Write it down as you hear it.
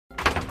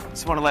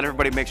Just want to let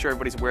everybody make sure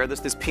everybody's aware of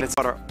this. There's peanut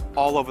butter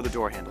all over the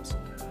door handles.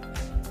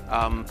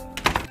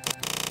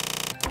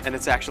 And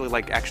it's actually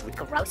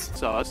gross.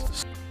 So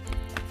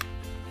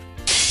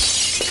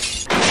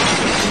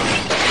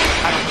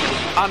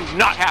I'm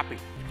not happy.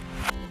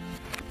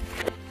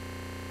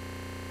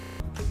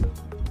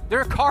 There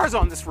are cars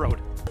on this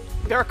road.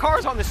 There are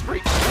cars on the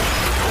street.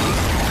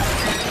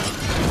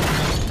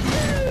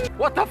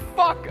 What the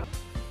fuck?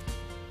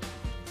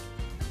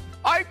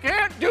 I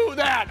can't do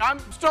that.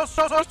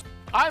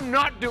 I'm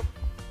not do.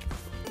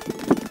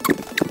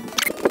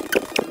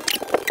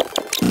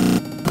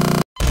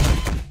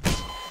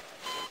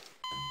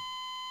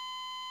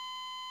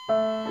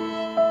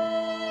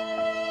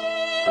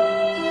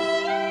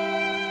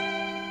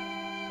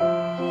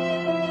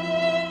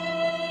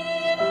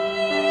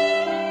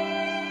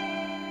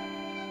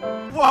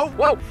 Whoa,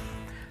 whoa.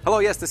 Hello,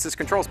 yes, this is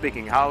Control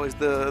speaking. How is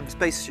the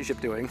spaceship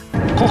doing?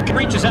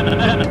 Reaches heaven.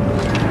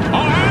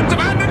 All hands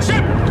abandon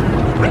ship!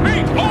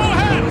 Repeat, all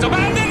hands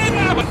abandon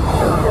inhabitant!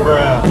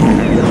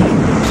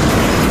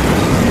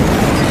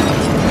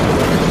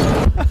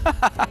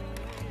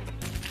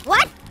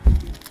 What?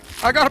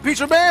 I got a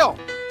piece of mail.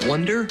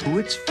 Wonder who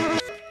it's from.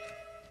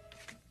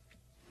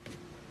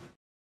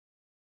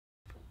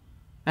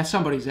 That's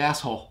somebody's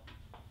asshole.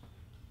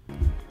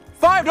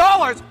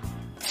 $5!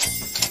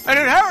 An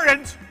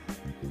inheritance!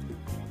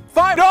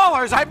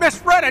 $5! I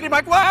misread it in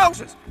my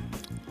blouses!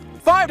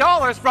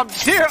 $5 from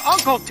dear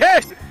Uncle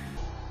Ted!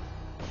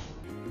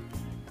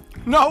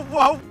 No,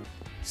 whoa!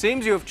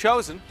 Seems you have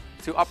chosen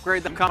to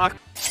upgrade the comic.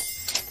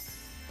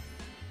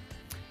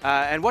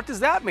 And what does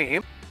that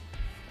mean?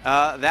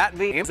 That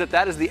means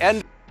that is the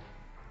end.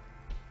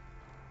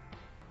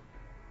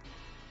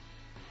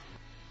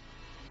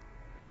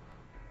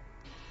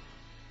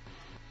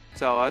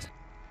 So,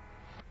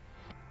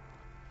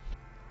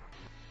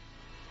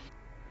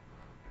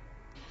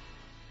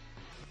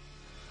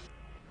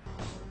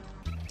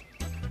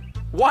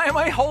 why am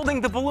I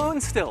holding the balloon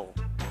still?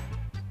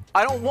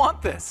 I don't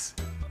want this.